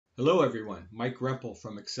Hello everyone, Mike Rempel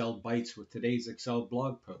from Excel Bytes with today's Excel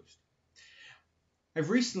blog post.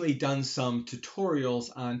 I've recently done some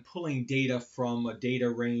tutorials on pulling data from a data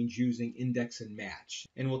range using index and match,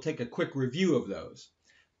 and we'll take a quick review of those.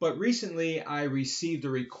 But recently I received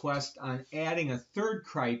a request on adding a third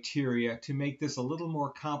criteria to make this a little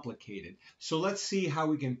more complicated. So let's see how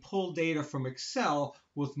we can pull data from Excel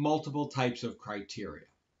with multiple types of criteria.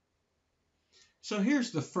 So here's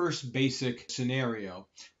the first basic scenario.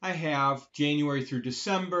 I have January through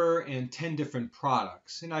December and 10 different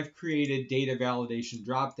products, and I've created data validation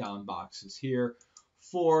drop-down boxes here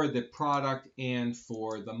for the product and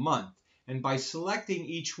for the month. And by selecting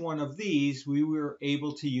each one of these, we were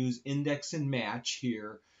able to use index and match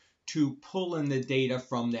here to pull in the data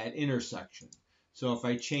from that intersection. So if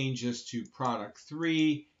I change this to product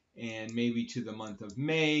 3 and maybe to the month of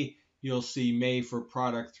May, you'll see May for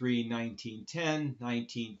product 3, 1910,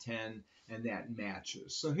 1910, and that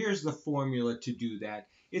matches. So here's the formula to do that.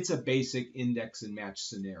 It's a basic index and match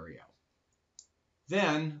scenario.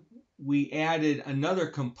 Then we added another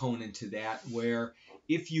component to that where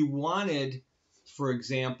if you wanted, for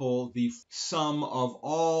example, the sum of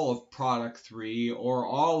all of product 3 or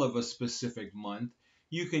all of a specific month,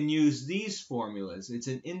 you can use these formulas. It's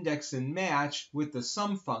an index and match with the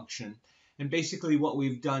sum function. And basically what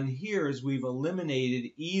we've done here is we've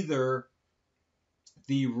eliminated either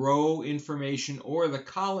the row information or the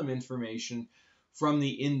column information from the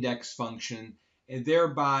index function, and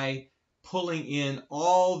thereby pulling in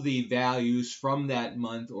all the values from that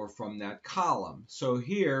month or from that column. So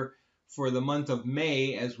here, for the month of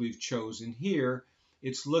May, as we've chosen here,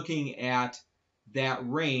 it's looking at that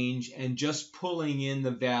range and just pulling in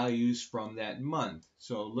the values from that month.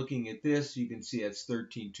 So looking at this, you can see it's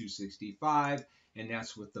 13,265, and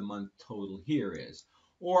that's what the month total here is.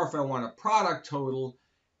 Or if I want a product total,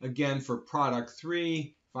 again for product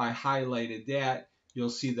 3, if I highlighted that, you'll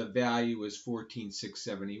see the value is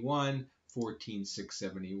 14,671,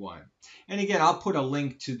 14,671. And again, I'll put a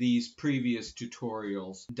link to these previous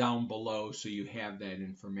tutorials down below so you have that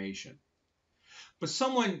information. But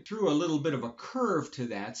someone threw a little bit of a curve to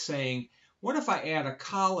that, saying, what if I add a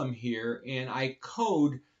column here and I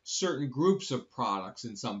code certain groups of products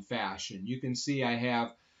in some fashion? You can see I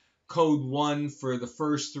have code 1 for the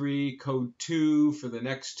first 3, code 2 for the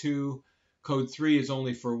next 2, code 3 is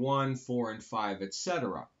only for 1, 4, and 5,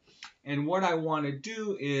 etc. And what I want to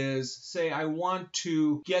do is say I want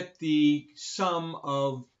to get the sum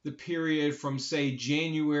of the period from, say,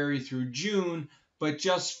 January through June, but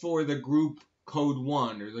just for the group code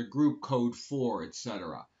 1 or the group code 4,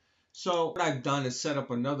 etc. So what I've done is set up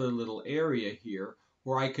another little area here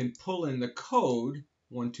where I can pull in the code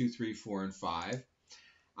 1, 2, 3, 4, and 5.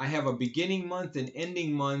 I have a beginning month, an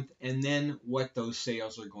ending month, and then what those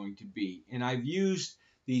sales are going to be. And I've used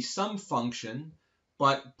the sum function,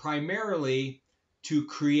 but primarily to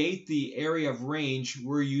create the area of range,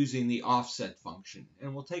 we're using the offset function.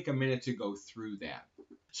 And we'll take a minute to go through that.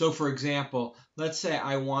 So for example, let's say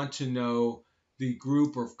I want to know the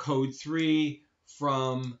group of code 3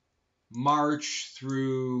 from March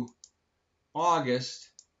through August,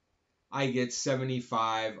 I get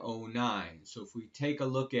 7509. So if we take a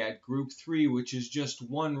look at group 3, which is just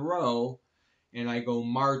one row, and I go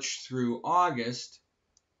March through August,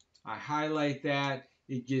 I highlight that,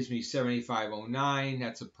 it gives me 7509.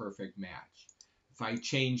 That's a perfect match. If I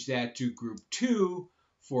change that to group 2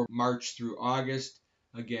 for March through August,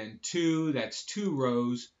 again 2, that's 2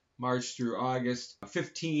 rows, March through August,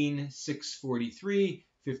 15,643,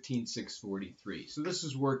 15,643. So this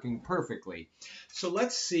is working perfectly. So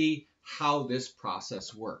let's see how this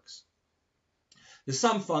process works. The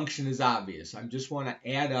sum function is obvious. I just want to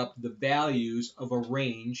add up the values of a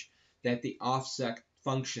range that the offset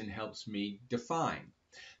function helps me define.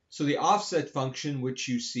 So the offset function, which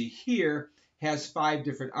you see here, has 5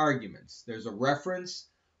 different arguments. There's a reference,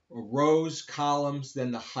 rows, columns,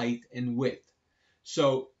 then the height and width.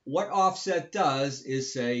 So what offset does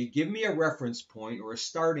is say, give me a reference point or a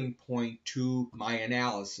starting point to my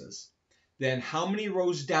analysis. Then how many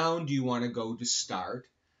rows down do you want to go to start?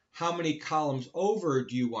 How many columns over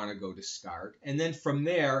do you want to go to start? And then from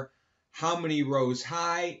there, how many rows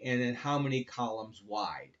high and then how many columns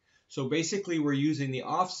wide? So basically we're using the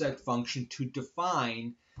offset function to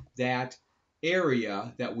define that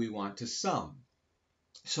area that we want to sum.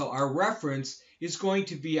 So our reference is going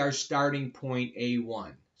to be our starting point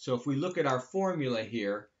A1. So if we look at our formula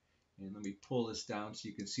here, and let me pull this down so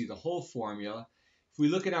you can see the whole formula. If we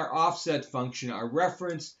look at our offset function, our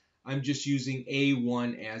reference, I'm just using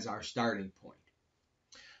A1 as our starting point.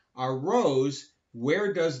 Our rows,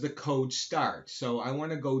 where does the code start? So I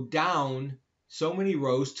want to go down so many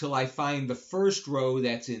rows till I find the first row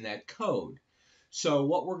that's in that code. So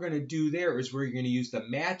what we're going to do there is we're going to use the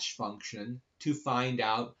match function to find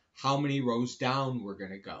out how many rows down we're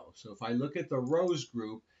going to go. So if I look at the rows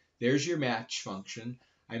group, there's your match function.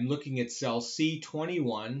 I'm looking at cell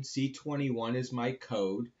C21. C21 is my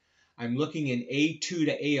code. I'm looking in A2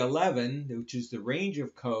 to A11, which is the range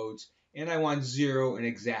of codes, and I want 0, an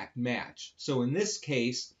exact match. So in this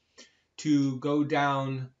case, to go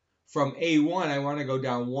down from A1, I want to go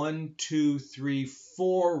down 1, 2, 3,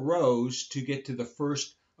 4 rows to get to the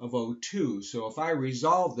first of O2. So if I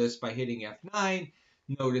resolve this by hitting F9,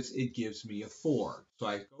 notice it gives me a 4. So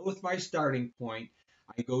I go with my starting point.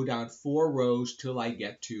 I go down 4 rows till I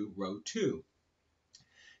get to row 2.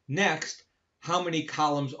 Next, how many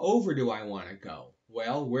columns over do I want to go?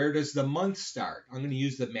 Well, where does the month start? I'm going to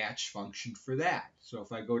use the match function for that. So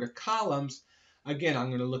if I go to columns, again, I'm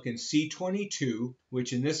going to look in C22,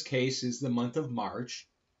 which in this case is the month of March.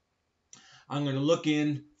 I'm going to look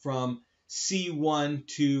in from C1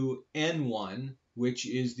 to N1, which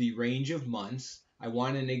is the range of months. I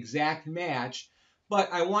want an exact match, but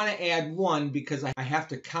I want to add 1 because I have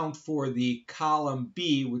to count for the column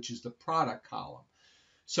B, which is the product column.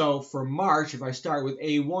 So for March, if I start with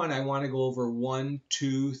A1, I want to go over 1,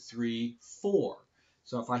 2, 3, 4.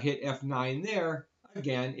 So if I hit F9 there,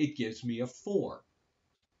 again, it gives me a 4.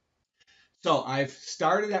 So I've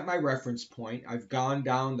started at my reference point. I've gone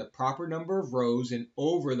down the proper number of rows and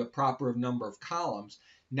over the proper number of columns.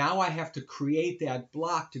 Now I have to create that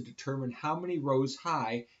block to determine how many rows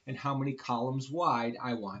high and how many columns wide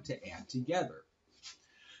I want to add together.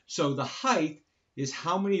 So the height is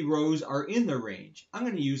how many rows are in the range. I'm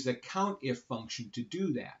going to use the COUNTIF function to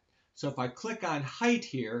do that. So if I click on height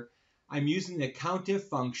here, I'm using the COUNTIF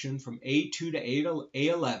function from A2 to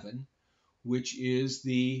A11, which is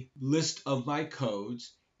the list of my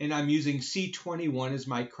codes, and I'm using C21 as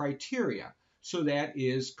my criteria. So that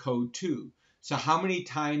is code 2. So how many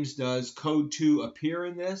times does code 2 appear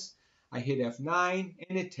in this? I hit F9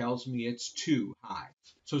 and it tells me it's 2 high.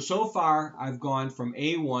 So far I've gone from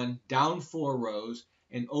A1 down 4 rows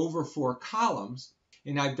and over 4 columns,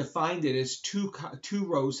 and I've defined it as 2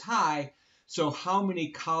 rows high. So how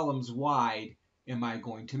many columns wide am I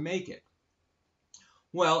going to make it?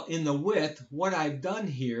 Well, in the width, what I've done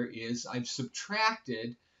here is I've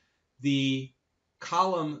subtracted the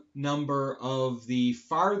column number of the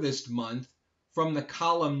farthest month from the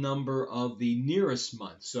column number of the nearest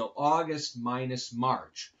month. So August minus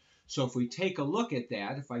March. So if we take a look at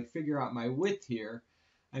that, if I figure out my width here,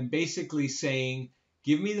 I'm basically saying,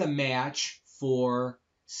 give me the match for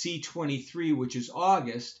C23, which is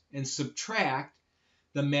August, and subtract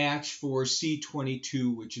the match for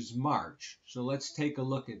C22, which is March. So let's take a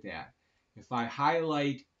look at that. If I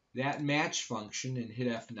highlight that match function and hit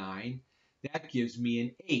F9, that gives me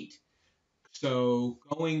an 8. So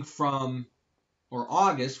going from, or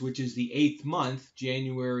August, which is the 8th month,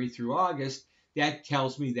 January through August, that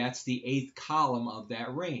tells me that's the 8th column of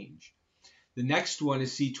that range. The next one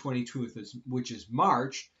is C22, which is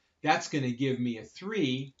March. That's going to give me a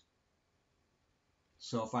 3.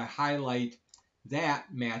 So if I highlight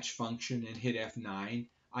that match function and hit F9,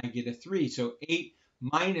 I get a 3. So 8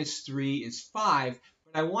 minus 3 is 5,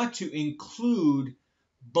 but I want to include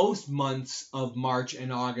both months of March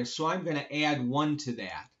and August, so I'm going to add 1 to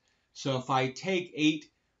that. So if I take 8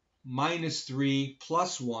 minus 3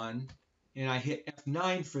 plus 1, and I hit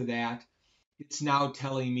F9 for that, it's now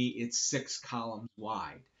telling me it's 6 columns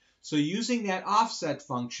wide. So using that offset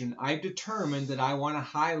function, I've determined that I want to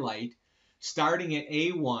highlight, starting at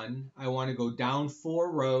A1, I want to go down 4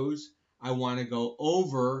 rows, I want to go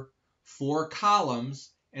over 4 columns,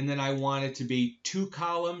 and then I want it to be 2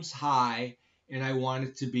 columns high, and I want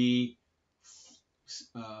it to be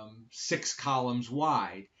 6 columns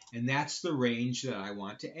wide. And that's the range that I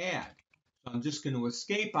want to add. So I'm just going to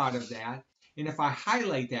escape out of that. And if I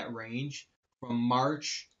highlight that range from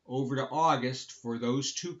March over to August for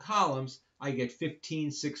those 2 columns, I get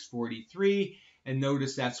 15,643. And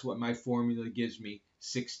notice that's what my formula gives me,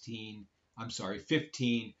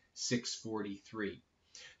 15,643.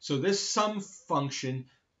 So this sum function,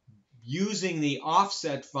 using the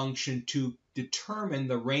offset function to determine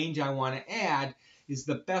the range I want to add, is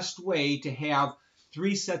the best way to have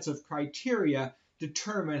 3 sets of criteria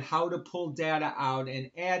determine how to pull data out and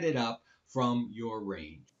add it up from your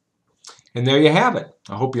range. And there you have it.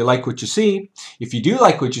 I hope you like what you see. If you do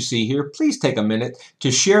like what you see here, please take a minute to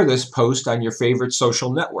share this post on your favorite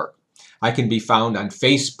social network. I can be found on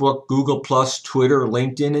Facebook, Google+, Twitter,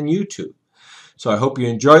 LinkedIn, and YouTube. So I hope you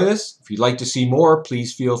enjoy this. If you'd like to see more,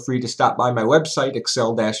 please feel free to stop by my website,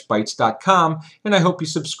 excel-bytes.com, and I hope you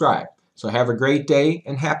subscribe So have a great day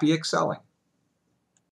and happy excelling.